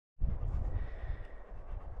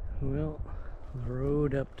Well, the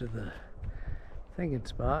road up to the thinking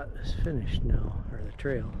spot is finished now, or the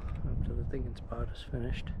trail up to the thinking spot is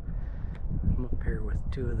finished. I'm up here with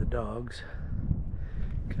two of the dogs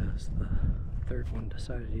because the third one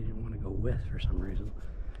decided he didn't want to go with for some reason.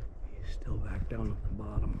 He's still back down at the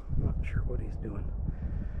bottom. Not sure what he's doing.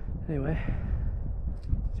 Anyway,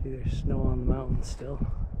 see there's snow on the mountain still.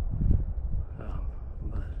 But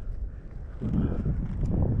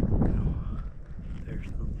there's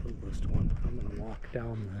the littlest one. I'm gonna walk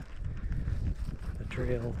down the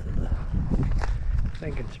trail to the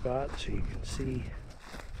thinking spot so you can see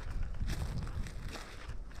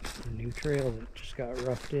the new trail that just got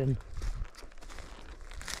roughed in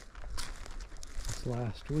this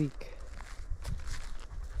last week.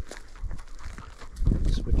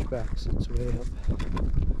 Switchback sits way up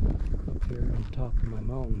here on top of my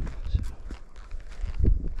mountain. So.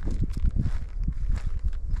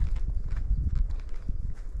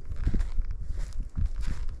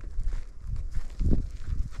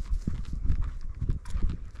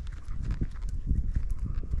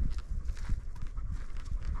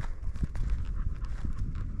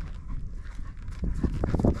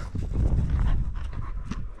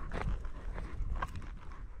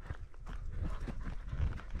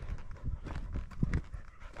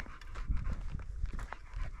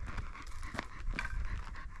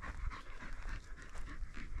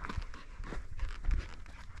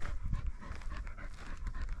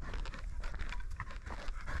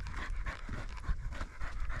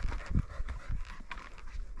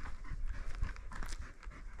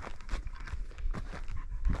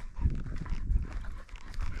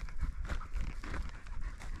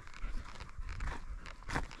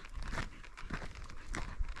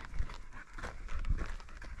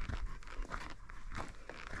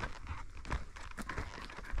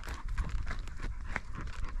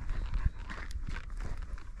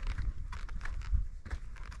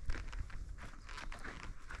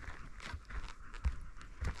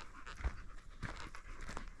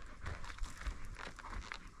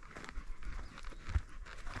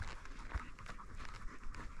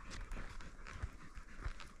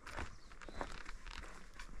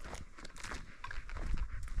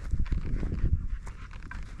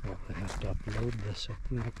 To upload this up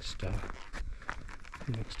next time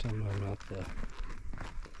I'm at the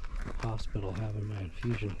hospital having my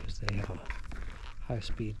infusion, because they have a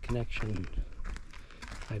high-speed connection.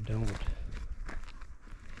 I don't.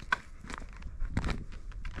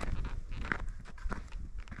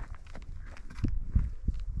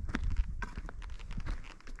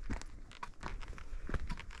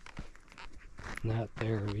 And that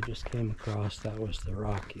there we just came across, that was the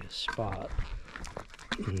rockiest spot.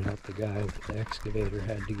 And that the guy with the excavator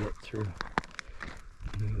had to get through.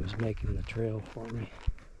 And he was making the trail for me.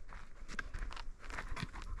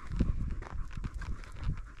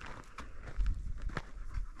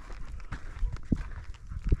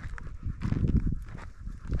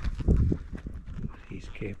 He's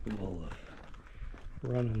capable of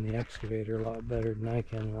running the excavator a lot better than I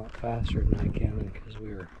can, a lot faster than I can, because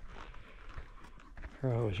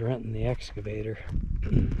I was renting the excavator.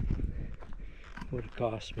 Would have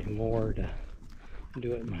cost me more to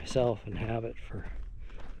do it myself and have it for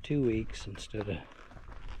 2 weeks instead of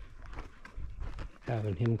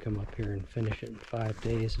having him come up here and finish it in 5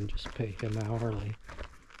 days and just pay him hourly.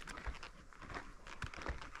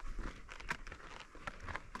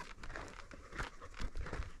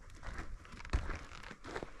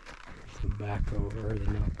 The backhoe, or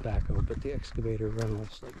the not backhoe, but the excavator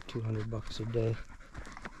rental's like $200 a day.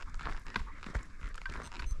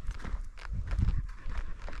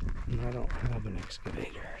 And I don't have an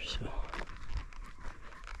excavator, so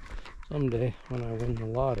someday when I win the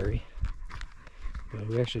lottery, well,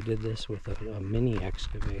 we actually did this with a mini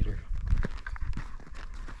excavator.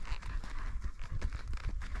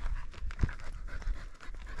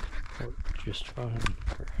 Worked just fine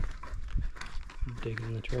for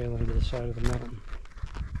digging the trail into the side of the mountain.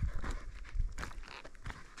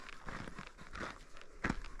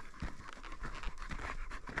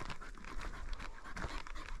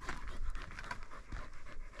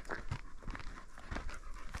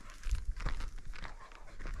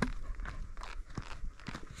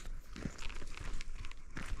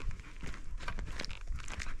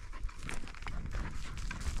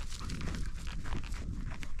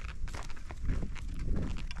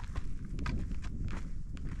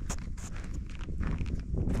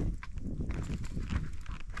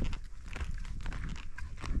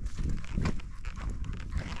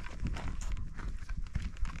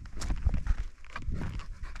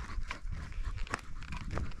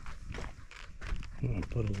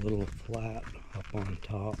 put a little flat up on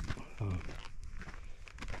top,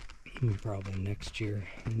 probably next year,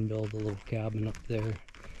 and build a little cabin up there.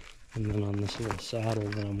 And then on this little saddle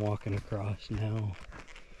that I'm walking across now,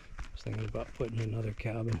 I was thinking about putting another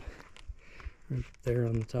cabin right there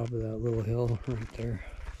on the top of that little hill right there,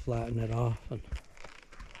 flatten it off and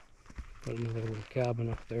put another little cabin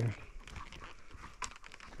up there.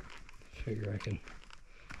 Figure I can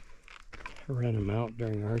rent them out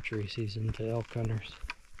during archery season to elk hunters.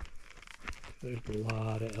 There's a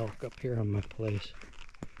lot of elk up here on my place,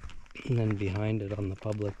 and then behind it on the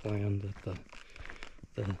public land that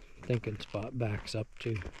the thinking spot backs up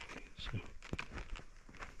to. So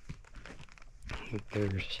I think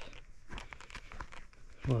there's,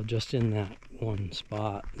 well, just in that one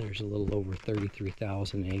spot there's a little over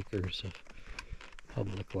 33,000 acres of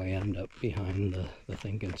public land up behind the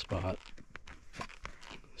thinking spot.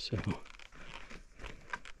 So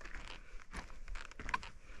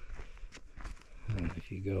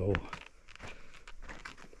if you go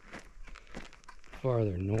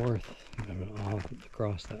farther north,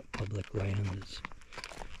 across that public land,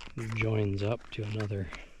 it joins up to another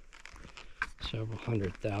several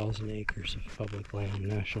 100,000 acres of public land,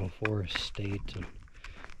 National Forest, state, and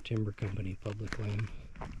timber company public land.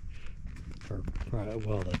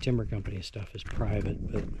 Well, the timber company stuff is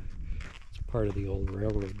private, but it's part of the old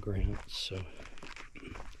railroad grants, so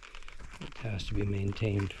it has to be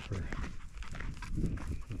maintained for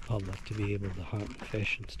the public to be able to hunt and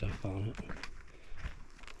fish and stuff on it.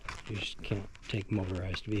 You just can't take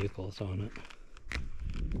motorized vehicles on it.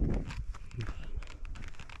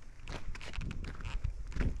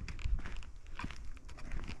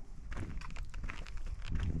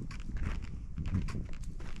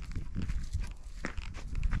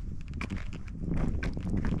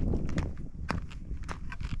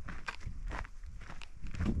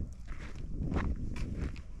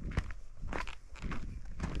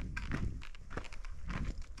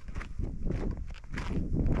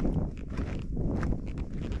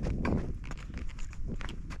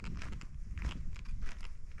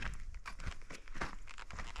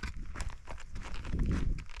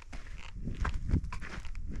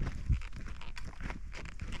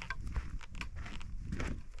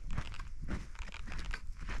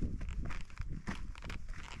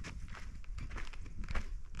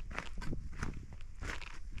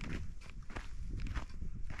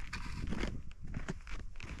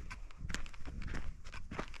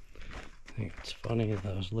 I think it's funny that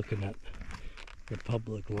I was looking at the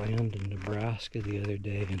public land in Nebraska the other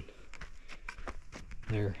day, and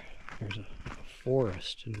there's a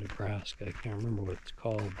forest in Nebraska. I can't remember what it's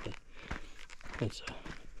called, but it's a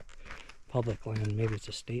public land. Maybe it's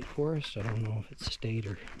a state forest. I don't know if it's state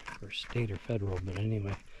or federal, but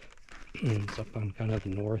anyway, it's up on kind of the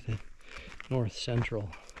north central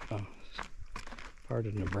part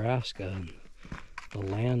of Nebraska, and the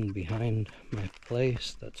land behind my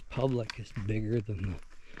place that's public is bigger than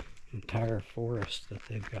the entire forest that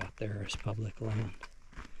they've got there as public land.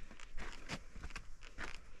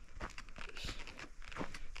 I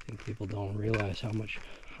think people don't realize how much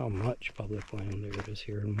public land there is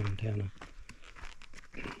here in Montana.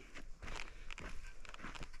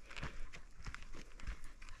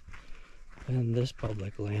 And this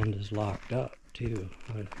public land is locked up too.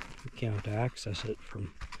 You can't access it from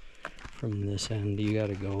this end. You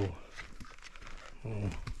gotta go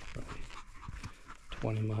probably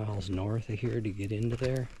 20 miles north of here to get into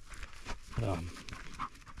there.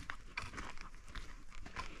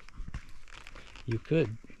 You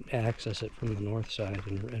could access it from the north side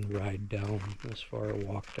and ride down this far, or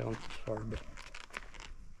walk down this far, but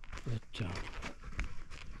it'd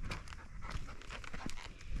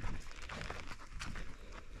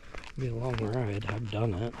be a long ride. I've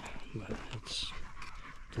done it, but it's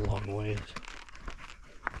a long ways.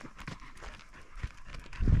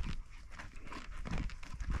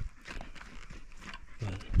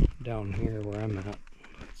 But down here where I'm at,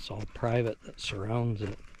 it's all private that surrounds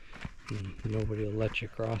it, and nobody will let you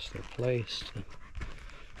cross their place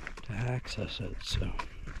to access it. So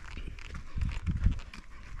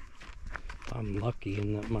I'm lucky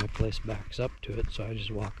in that my place backs up to it, so I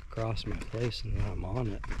just walk across my place and then I'm on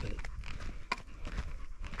it. But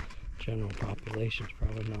general population's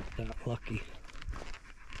probably not that lucky.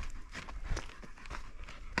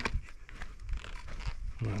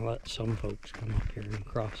 And I let some folks come up here and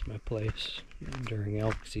cross my place during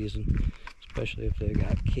elk season, especially if they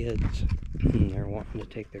got kids and they're wanting to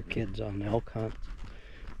take their kids on elk hunts.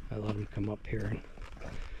 I let them come up here and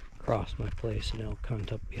cross my place and elk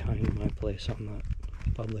hunt up behind my place on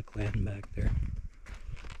that public land back there.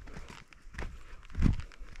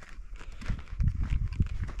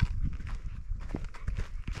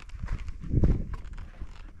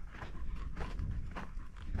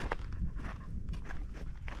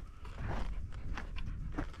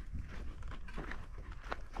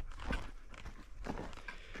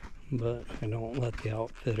 but I don't let the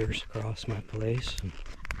outfitters cross my place,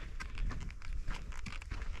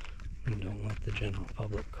 and don't let the general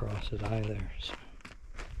public cross it either. So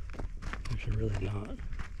there's really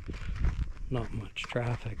not much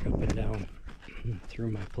traffic up and down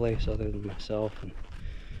through my place other than myself and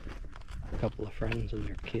a couple of friends and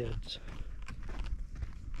their kids.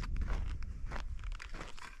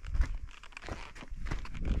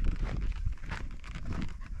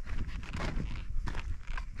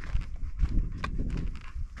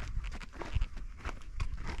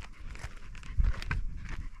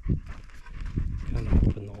 Kind of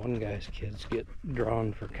hoping the one guy's kids get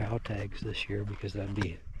drawn for cow tags this year, because that'd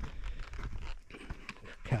be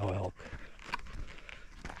cow elk.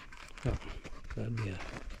 Oh, that'd be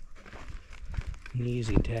an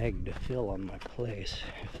easy tag to fill on my place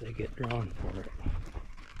if they get drawn for it.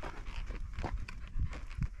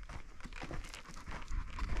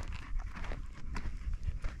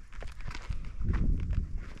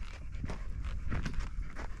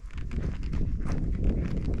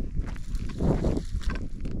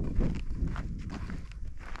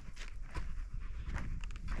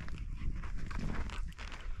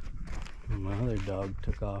 My other dog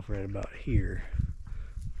took off right about here,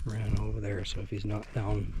 ran over there, so if he's not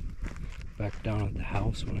back down at the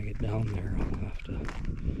house when I get down there, I'll have to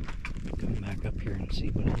come back up here and see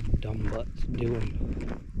what his dumb butt's doing.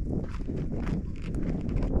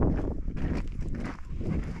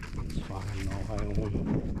 It's fine though,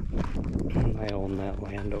 I own that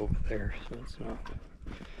land over there, so it's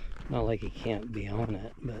not like he can't be on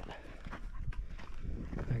it, but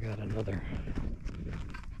I got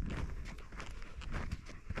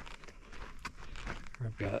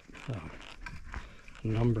I've got a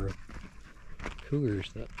number of cougars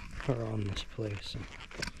that are on this place, and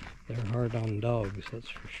they're hard on dogs, that's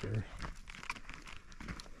for sure.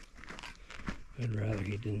 I'd rather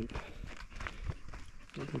he didn't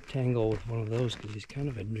tangle with one of those, because he's kind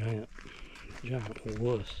of a giant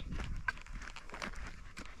wuss.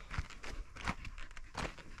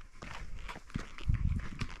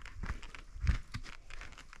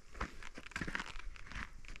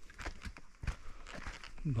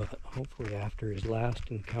 But hopefully after his last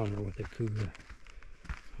encounter with a cougar,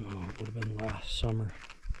 it would have been last summer,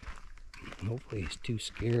 hopefully he's too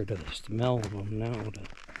scared of the smell of them now to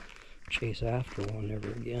chase after one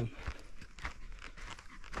ever again.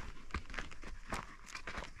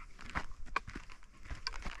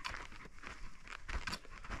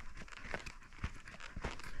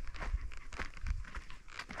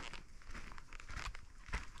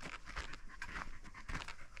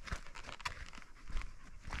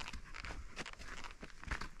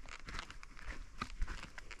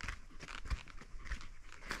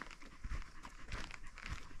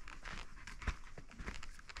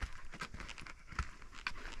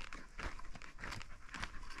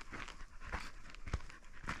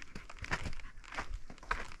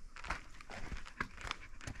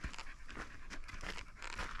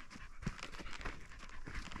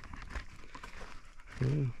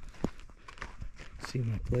 See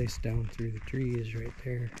my place down through the trees right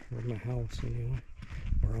there, or my house anyway,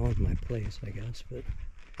 or on my place I guess, but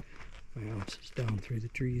my house is down through the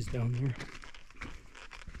trees down there.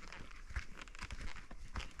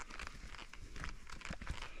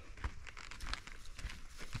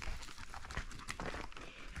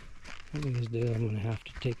 One of these days I'm going to have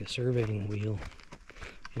to take a surveying wheel,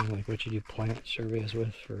 you know, like what you do plant surveys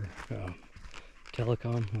with for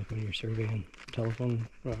telecom, like when you're surveying telephone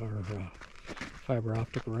or fiber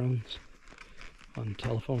optic runs on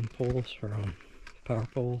telephone poles or on power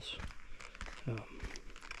poles.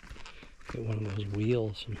 Get one of those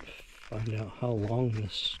wheels and find out how long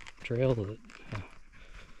this trail that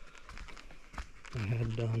I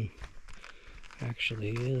had done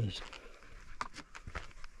actually is.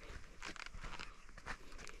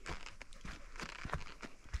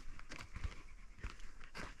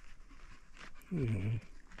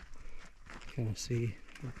 Kind of see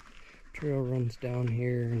the trail runs down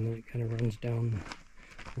here, and then it kind of runs down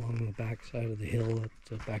along the back side of the hill at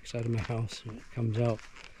the back side of my house, and it comes out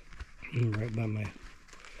right by my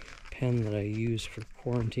pen that I use for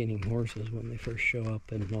quarantining horses when they first show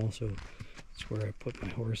up, and also it's where I put my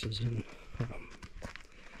horses in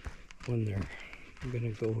when they're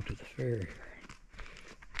gonna go to the fair.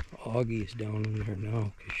 Augie's down in there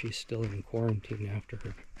now because she's still in quarantine after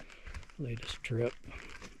her latest trip,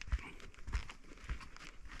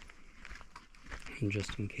 and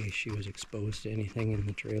just in case she was exposed to anything in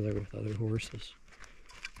the trailer with other horses.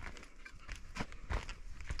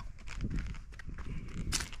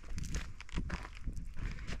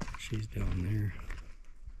 She's down there,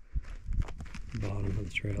 bottom of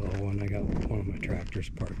the trail. Oh, and I got one of my tractors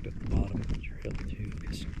parked at the bottom of the trail too,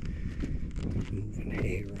 because I was moving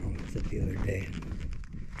hay around with it the other day.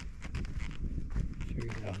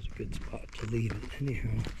 Figured that was a good spot to leave it.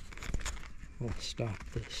 Anyhow, I'll stop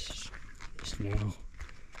this now.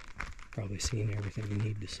 Probably seen everything we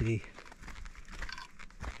need to see.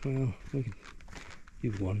 Well, we can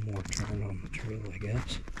do one more turn on the trail, I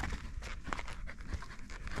guess.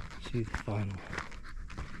 See the final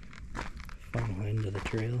end of the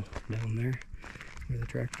trail down there where the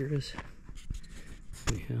tractor is.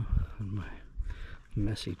 Anyhow, on my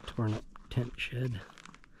messy, torn up tent shed.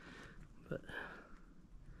 But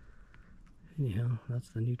anyhow, that's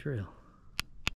the new trail.